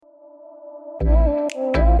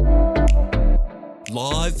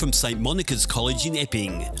live from St Monica's College in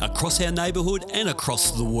Epping, across our neighbourhood and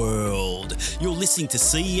across the world. You're listening to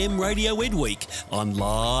CEM Radio Edweek on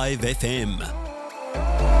Live FM.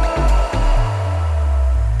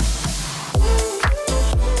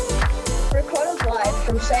 Recorded live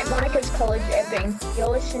from St Monica's College Epping, you're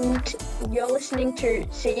listening to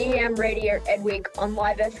CEM Radio Edweek on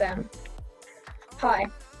Live FM. Hi,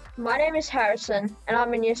 my name is Harrison and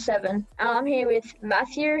I'm in Year 7 and I'm here with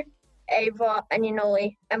Matthew, Ava and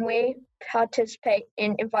Yanoli, and we participate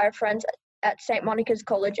in EnviroFriends at St Monica's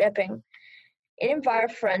College Epping. In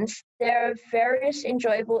EnviroFriends, there are various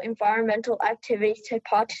enjoyable environmental activities to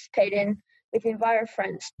participate in with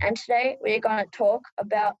EnviroFriends, and today we're going to talk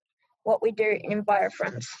about what we do in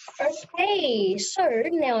EnviroFriends. Okay, so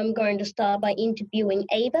now I'm going to start by interviewing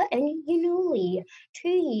Ava and Yanoli, 2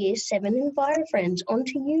 Year 7 EnviroFriends. On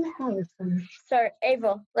to you, Harrison. So,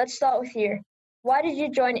 Ava, let's start with you. Why did you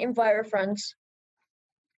join EnviroFriends?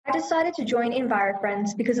 I decided to join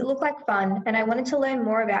EnviroFriends because it looked like fun and I wanted to learn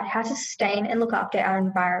more about how to sustain and look after our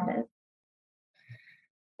environment.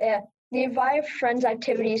 Yeah, the EnviroFriends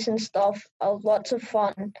activities and stuff are lots of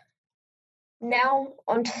fun. Now,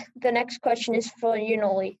 on to the next question is for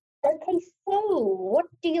Yanoli. Okay, so what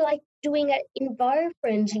do you like doing at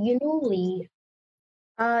EnviroFriends, Yanoli?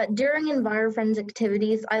 During EnviroFriends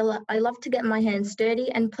activities, I love to get my hands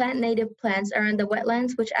dirty and plant native plants around the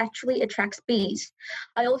wetlands, which actually attracts bees.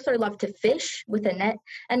 I also love to fish with a net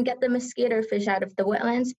and get the mosquito fish out of the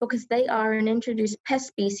wetlands because they are an introduced pest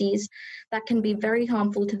species that can be very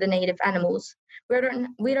harmful to the native animals.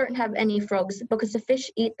 We don't have any frogs because the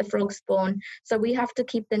fish eat the frog spawn, so we have to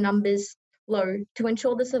keep the numbers low to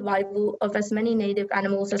ensure the survival of as many native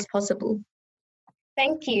animals as possible.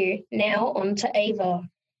 Thank you. Now on to Ava.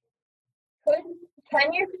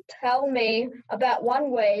 Can you tell me about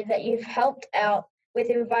one way that you've helped out with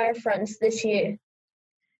EnviroFriends this year?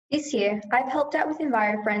 This year, I've helped out with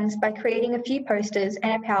EnviroFriends by creating a few posters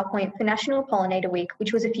and a PowerPoint for National Pollinator Week,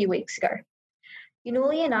 which was a few weeks ago.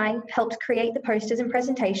 Yanoli and I helped create the posters and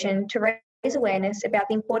presentation to raise awareness about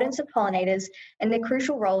the importance of pollinators and their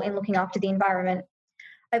crucial role in looking after the environment.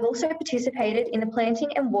 I've also participated in the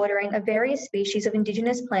planting and watering of various species of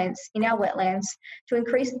Indigenous plants in our wetlands to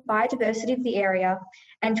increase the biodiversity of the area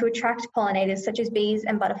and to attract pollinators such as bees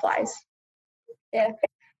and butterflies. Yeah.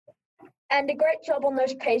 And a great job on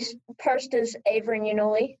those posters, Ava and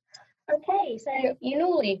Yanoli. Okay, so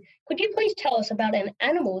Yanoli, could you please tell us about an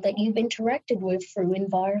animal that you've interacted with through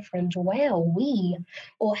EnviroFriends?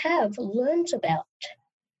 Or have learned about?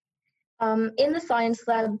 In the science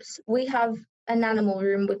labs, we have an animal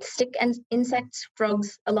room with stick and insects,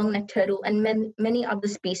 frogs, a long-necked turtle, and many other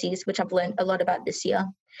species, which I've learned a lot about this year.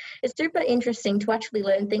 It's super interesting to actually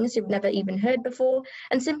learn things you've never even heard before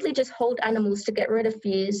and simply just hold animals to get rid of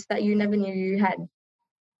fears that you never knew you had.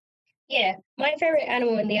 Yeah, my favourite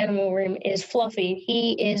animal in the animal room is Fluffy.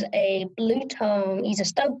 He is he's a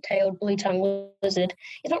stub-tailed blue-tongued lizard.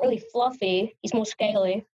 He's not really fluffy, he's more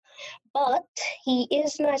scaly, but he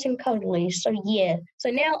is nice and cuddly, so yeah. So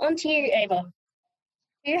now on to you, Ava.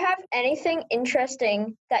 Do you have anything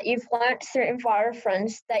interesting that you've learnt through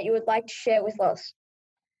EnviroFriends that you would like to share with us?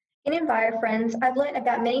 In EnviroFriends, I've learnt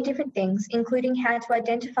about many different things, including how to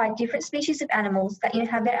identify different species of animals that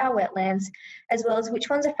inhabit our wetlands, as well as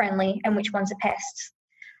which ones are friendly and which ones are pests.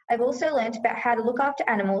 I've also learnt about how to look after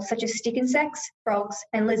animals such as stick insects, frogs,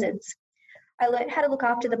 and lizards. I learnt how to look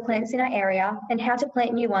after the plants in our area and how to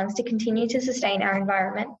plant new ones to continue to sustain our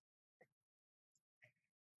environment.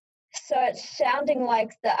 So it's sounding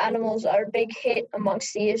like the animals are a big hit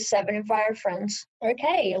amongst the Year 7 EnviroFriends.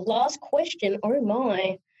 Okay, last question. Oh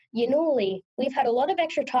my. Yanoli, we've had a lot of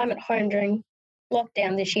extra time at home during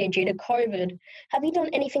lockdown this year due to COVID. Have you done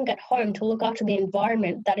anything at home to look after the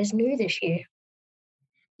environment that is new this year?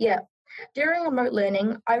 Yeah. During remote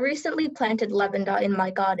learning, I recently planted lavender in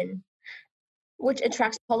my garden, which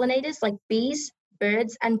attracts pollinators like bees,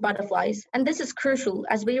 birds, and butterflies, and this is crucial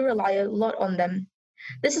as we rely a lot on them.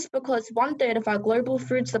 This is because 1/3 of our global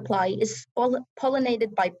food supply is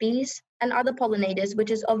pollinated by bees and other pollinators,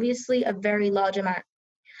 which is obviously a very large amount.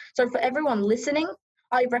 So for everyone listening,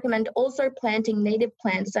 I recommend also planting native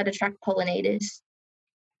plants that attract pollinators.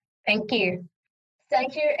 Thank you.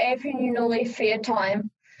 Thank you, Ava and Yanoli, for your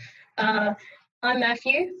time. I'm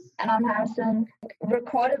Matthew. And I'm Harrison.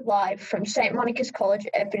 Recorded live from St Monica's College,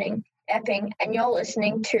 Epping, and you're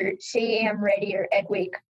listening to CEM Radio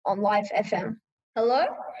Edweek on Live FM. Hello,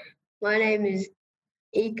 my name is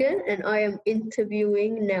Egan and I am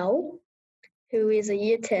interviewing Nell, who is a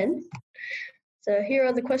Year 10. So here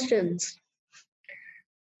are the questions.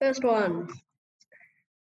 First one.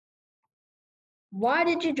 Why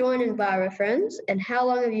did you join EnviroFriends and how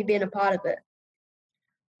long have you been a part of it?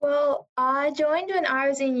 Well, I joined when I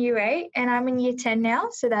was in year 8 and I'm in year 10 now,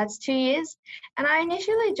 so that's 2 years. And I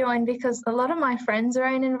initially joined because a lot of my friends are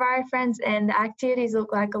in EnviroFriends and the activities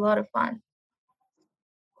look like a lot of fun.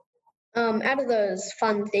 Out of those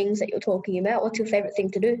fun things that you're talking about, what's your favourite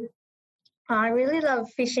thing to do? I really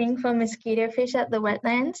love fishing for mosquito fish at the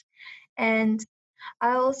wetlands, and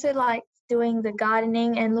I also like doing the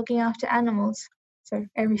gardening and looking after animals. So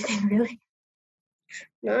everything really.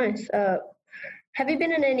 Nice. Have you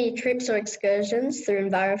been on any trips or excursions through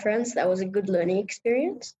EnviroFriends that was a good learning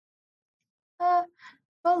experience? Well,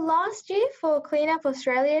 last year for Clean Up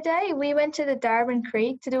Australia Day, we went to the Darabin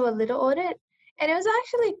Creek to do a litter audit, and it was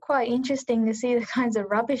actually quite interesting to see the kinds of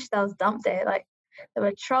rubbish that was dumped there. Like there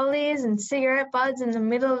were trolleys and cigarette butts in the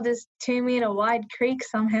middle of this 2-meter wide creek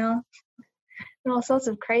somehow, and all sorts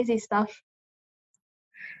of crazy stuff.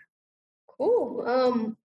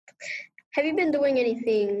 Cool. Have you been doing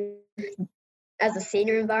anything as a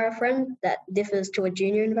senior EnviroFriend that differs to a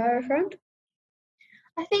junior EnviroFriend?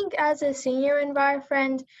 I think as a senior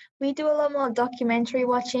EnviroFriend, we do a lot more documentary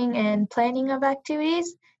watching and planning of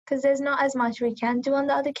activities because there's not as much we can do on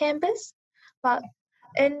the other campus.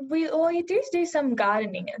 And we do some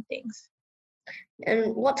gardening and things.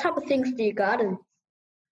 And what type of things do you garden?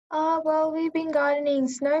 Well, we've been gardening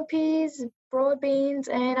snow peas, broad beans,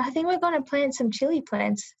 and I think we're going to plant some chili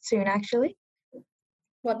plants soon, actually.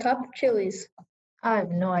 What type of chilies? I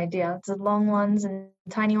have no idea. It's the long ones and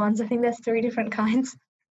tiny ones. I think there's 3 different kinds.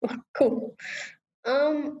 Cool.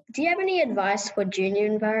 Do you have any advice for junior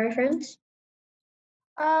EnviroFriends?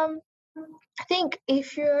 I think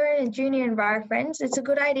if you're in a junior EnviroFriends, it's a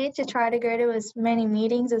good idea to try to go to as many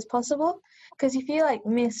meetings as possible, because if you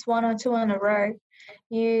miss 1 or 2 in a row,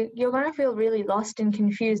 you're going to feel really lost and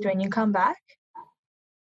confused when you come back.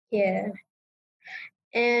 Yeah.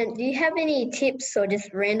 And do you have any tips or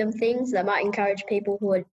just random things that might encourage people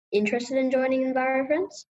who are interested in joining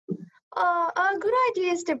EnviroFriends? A good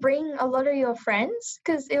idea is to bring a lot of your friends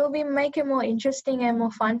because it will make it more interesting and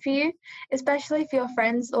more fun for you, especially if your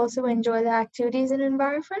friends also enjoy the activities in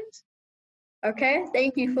EnviroFriends. Okay,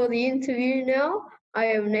 thank you for the interview now. I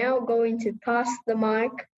am now going to pass the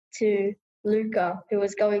mic to Luca, who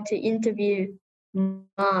is going to interview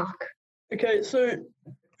Mark. Okay, so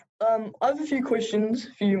I have a few questions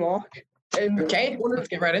for you, Mark. And okay, let's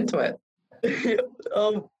get right into it.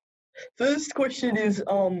 First question is,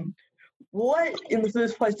 why in the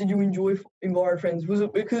first place did you enjoy EnviroFriends? Was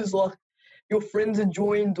it because your friends had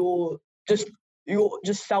joined, or just your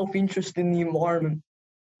self-interest in the environment?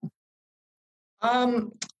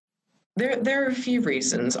 There are a few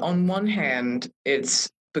reasons. On one hand, it's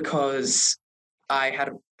because I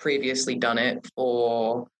had previously done it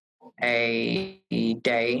for a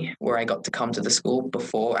day where I got to come to the school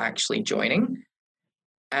before actually joining.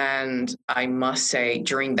 And I must say,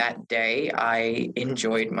 during that day, I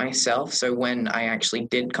enjoyed myself. So when I actually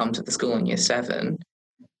did come to the school in year 7,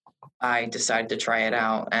 I decided to try it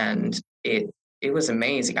out, and it was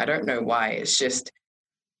amazing. I don't know why. It's just,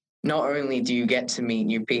 not only do you get to meet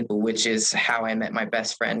new people, which is how I met my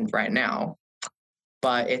best friend right now,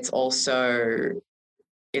 but it's also,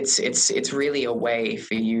 it's really a way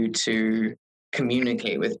for you to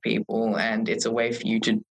communicate with people, and it's a way for you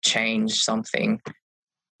to change something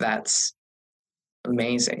that's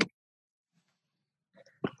amazing.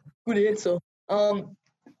 Good answer.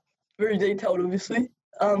 Very detailed, obviously.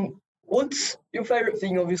 What's your favourite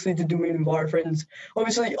thing, obviously, to do in EnviroFriends?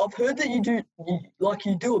 Obviously, I've heard that you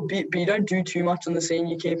do a bit, but you don't do too much on the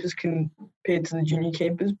senior campus compared to the junior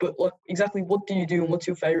campus. But exactly what do you do, and what's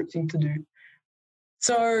your favourite thing to do?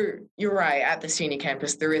 So you're right. At the senior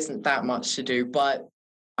campus, there isn't that much to do, but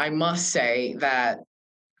I must say that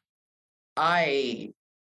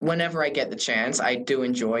whenever I get the chance, I do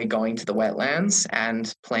enjoy going to the wetlands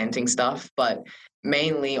and planting stuff, but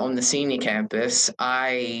mainly on the senior campus,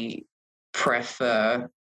 I prefer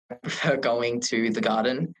going to the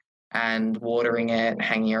garden and watering it,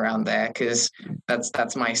 hanging around there, because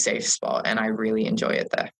that's my safe spot, and I really enjoy it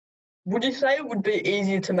there. Would you say it would be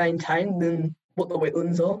easier to maintain than what the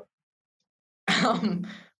wetlands are?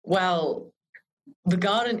 Well, the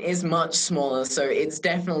garden is much smaller, so it's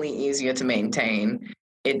definitely easier to maintain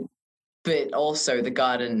it, but also the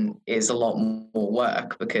garden is a lot more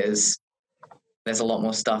work because there's a lot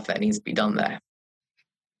more stuff that needs to be done there.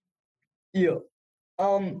 Yeah.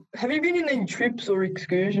 Have you been in any trips or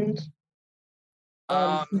excursions?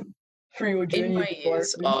 Through your journey? In my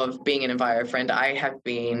years of being an EnviroFriend, I have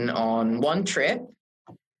been on one trip,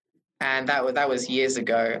 and that was years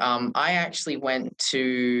ago. I actually went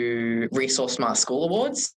to Resource Smart School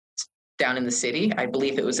Awards down in the city. I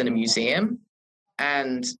believe it was in a museum.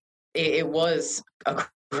 And it was a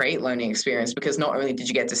great learning experience because not only did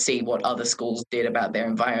you get to see what other schools did about their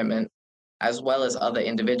environment, as well as other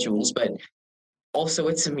individuals, but also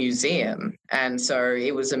it's a museum. And so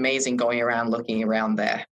it was amazing going around, looking around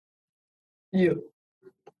there. Yeah.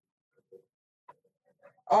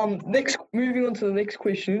 Moving on to the next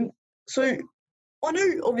question. So I know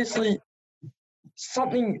obviously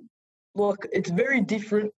something like it's very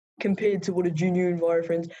different compared to what a junior Enviro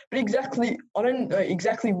Friends, but I don't know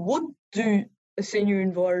exactly what do a senior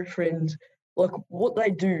Enviro Friends, like what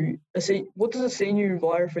they do. What does a senior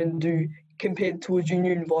Enviro Friend do compared to a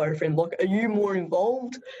junior Enviro Friend? Like, are you more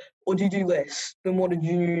involved or do you do less than what a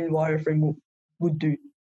junior Enviro Friend would do?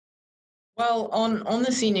 Well, on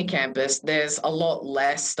the senior campus, there's a lot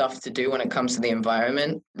less stuff to do when it comes to the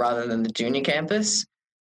environment rather than the junior campus.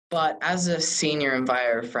 But as a senior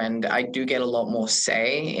Enviro Friend, I do get a lot more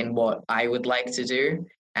say in what I would like to do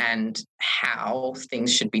and how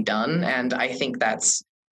things should be done. And I think that's,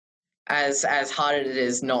 as hard as it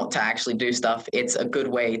is not to actually do stuff, it's a good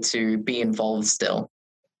way to be involved still.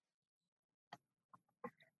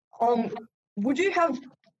 Would you have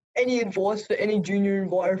any advice for any junior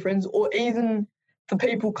Enviro Friends or even for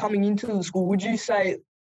people coming into the school? Would you say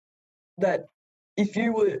that if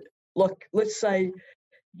you were, like, let's say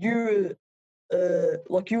you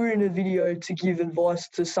were in a video to give advice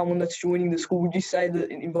to someone that's joining the school, would you say that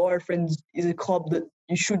Enviro Friends is a club that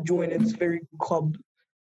you should join and it's a very good club?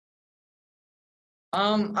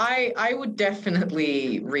 I would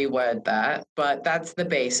definitely reword that, but that's the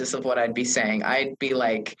basis of what I'd be saying. I'd be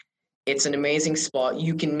like, it's an amazing spot.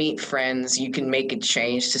 You can meet friends. You can make a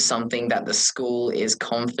change to something that the school is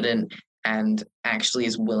confident and actually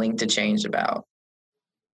is willing to change about.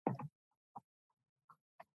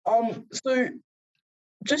 So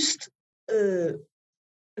just a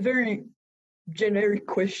very generic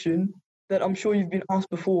question that I'm sure you've been asked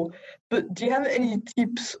before, but do you have any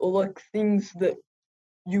tips or like things that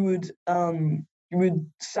you would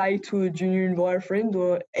say to a junior Enviro Friend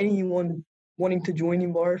or anyone wanting to join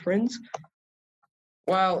Enviro Friends?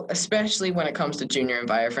 Well, especially when it comes to junior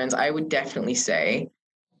Enviro Friends, I would definitely say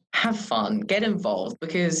have fun, get involved,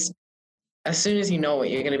 because as soon as you know it,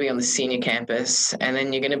 you're going to be on the senior campus and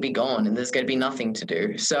then you're going to be gone and there's going to be nothing to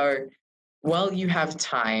do. So while you have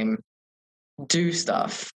time, do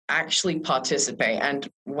stuff, actually participate, and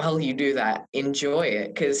while you do that, enjoy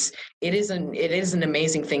it, because it is an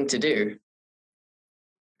amazing thing to do.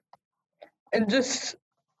 And just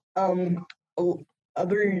a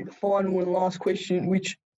very final and last question,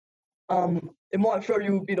 which it might throw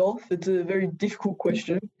you a bit off. It's a very difficult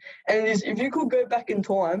question, and it is, if you could go back in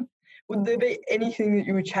time, would there be anything that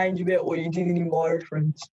you would change about what you did in Enviro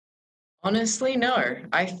Friends? Honestly, no.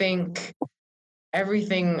 I think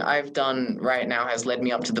everything I've done right now has led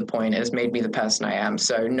me up to the point, has made me the person I am.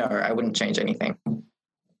 So no, I wouldn't change anything.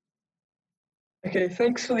 Okay,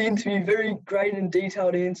 thanks for the interview. Very great and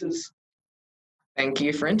detailed answers. Thank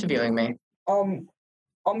you for interviewing me.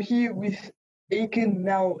 I'm here with Eakin,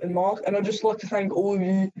 Mel and Mark, and I'd just like to thank all of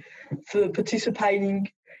you for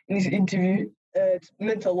participating in this interview. It's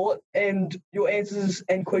meant a lot, and your answers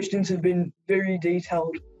and questions have been very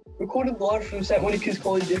detailed. Recorded live from St. Monica's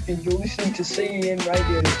College Epping, you're listening to CEM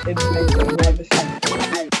Radio, education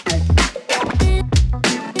live.